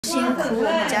辛苦我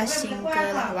们家新哥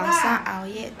了，晚上熬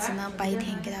夜，只能白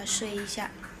天给他睡一下。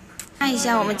看一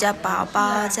下我们家宝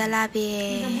宝在那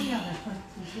边。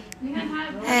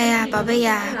哎呀，宝贝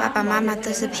呀，爸爸妈妈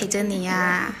都是陪着你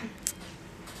呀。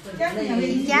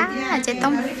呀，在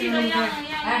动。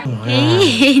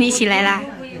嘿，你起来啦！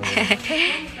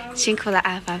辛苦了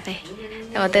啊，宝贝，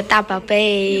我的大宝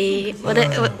贝，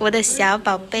我的小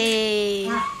宝贝。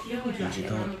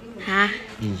啊？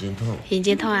眼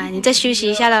睛痛啊！你再休息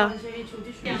一下喽。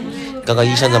刚刚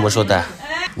医生怎么说的？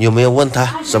你有没有问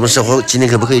他什么时候今天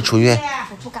可不可以出院？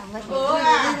我不敢问。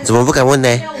怎么不敢问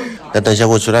呢？那等一下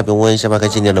我去那边问一下吧，看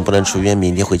今天能不能出院，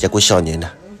明天回家过小年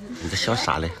了。你在笑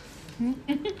啥嘞？你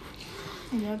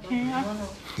要天啊？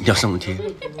要什么天？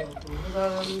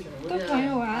跟朋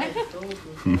友玩。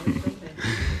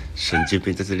神经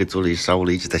病，在这里坐了一上午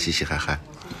了，一直在嘻嘻哈哈。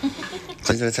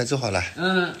现在菜做好了。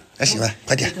那行吧，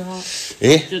快点。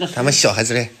哎，他们小孩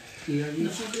子嘞？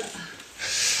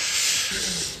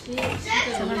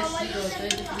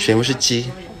全部是鸡，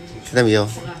看到没有？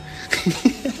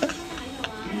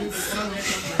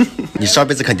你上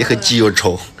辈子肯定和鸡有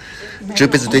仇，这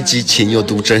辈子对鸡情有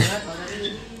独钟，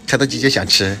看到鸡就想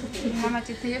吃。妈妈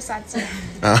今天又杀鸡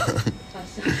啊！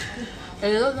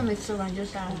肉都没吃完就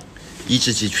杀了。一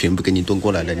只鸡全部给你炖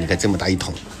过来了，你看这么大一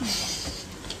桶。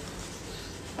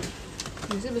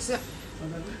你是不是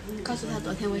告诉他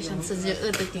昨天我想吃就饿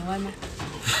的点外卖？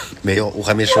没有，我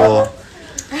还没说。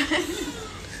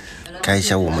看一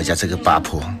下我们家这个八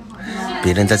婆，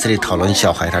别人在这里讨论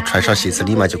小孩，她穿上鞋子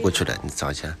立马就过去了，你找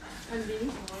一下。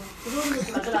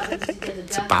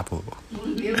这八婆，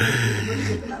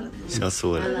笑死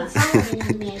我了。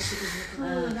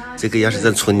这个要是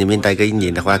在村里面待个1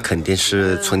年的话，肯定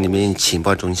是村里面情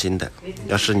报中心的。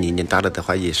要是年龄大了的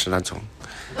话，也是那种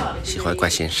喜欢管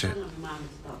闲事、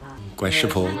管事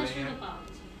婆。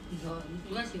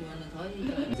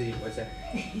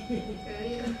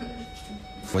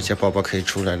我家宝宝可以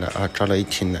出来了啊！照了一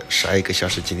天了，12个小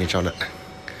时，今天照了。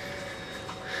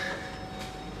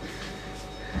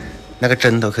那个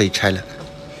针头可以拆了。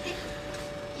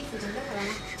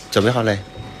准备好了。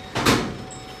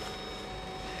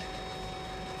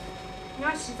你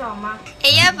要洗澡吗？哎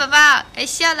呀，宝宝，还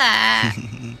笑了。哎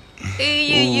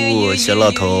呦，小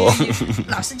老头。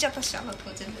老是叫他小老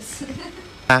头，真的是。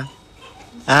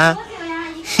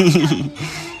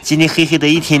今天黑黑的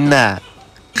一天了。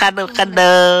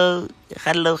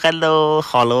Hello，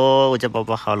 好喽，我家宝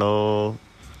宝好喽。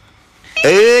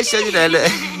哎，笑起来了。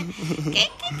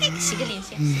洗个脸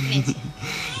先，洗个脸先。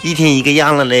一天一个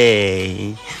样了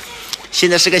嘞。现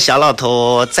在是个小老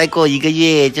头，再过1个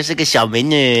月就是个小美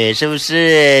女，是不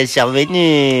是？小美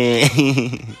女。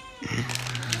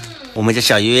我们家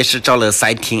小月月是照了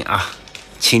3天啊，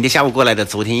前天下午过来的，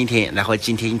昨天1天，然后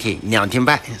今天1天，2天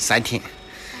半，3天。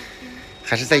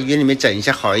还是在医院里面整一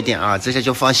下好一点啊，这下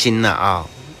就放心了啊，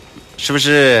是不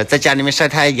是？在家里面晒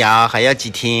太阳还要几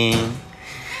天，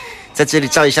在这里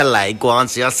照一下来光，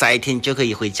只要3天就可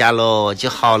以回家喽，就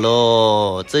好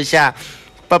喽。这下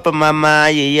爸爸妈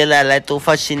妈、爷爷奶奶都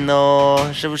放心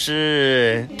喽，是不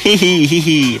是？嘿嘿嘿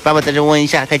嘿，爸爸在这问一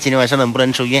下，看今天晚上能不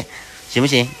能出院，行不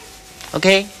行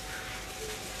 ？OK。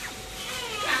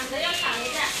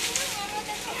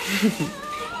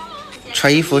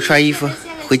穿衣服，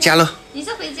回家喽。你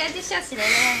说回家就笑起来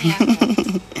了呀？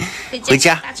回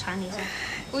家。大床里上，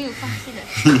我有放弃的。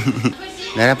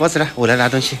来，包子来，我来拿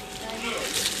东西。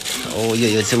哦，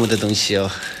有这么多东西哦。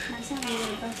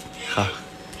好，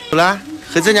走了，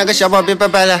和这2个小宝贝拜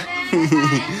拜了。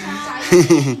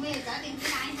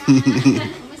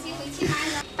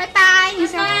拜拜，你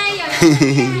说。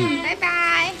拜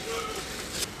拜。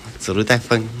走路带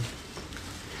风。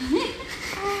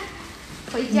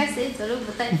回家谁走路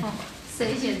不带风？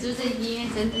谁想住在医院？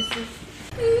真的是。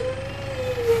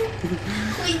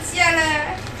回家了，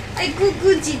哎，姑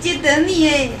姑姐姐等你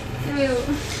哎。哎呦，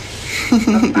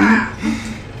爸爸。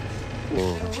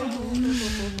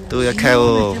都要开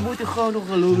哦。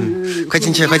快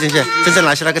进去，真正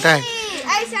拿下那个袋。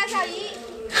哎，小鱼。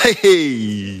嘿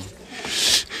嘿。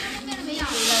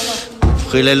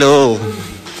回来喽。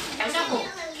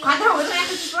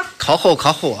烤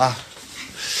火啊！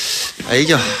哎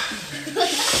呀，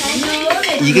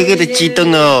一个个的激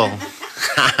动哦，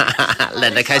哈哈哈，奶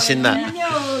奶开心了。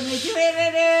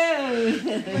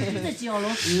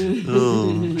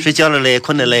哦，睡觉了嘞，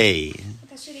困了嘞。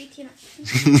他睡了1天了。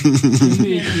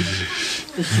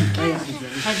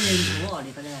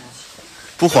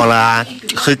不慌了啊，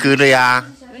喝够了呀。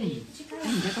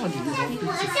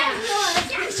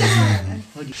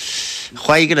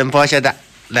换一个人抱下的，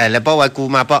奶奶抱完，姑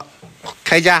妈抱，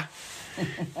开价。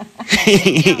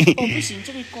我不行，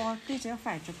这个锅对着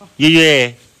反着抱。月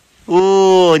月，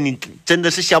哦，你真的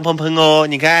是小鹏鹏哦！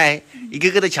你看，一个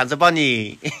个都抢着抱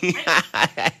你。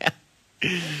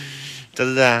咋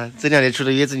子啊？这2天出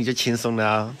了月子你就轻松了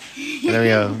啊、看到没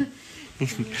有？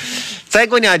再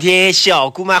过2天，小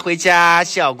姑妈回家，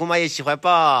小姑妈也喜欢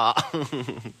抱。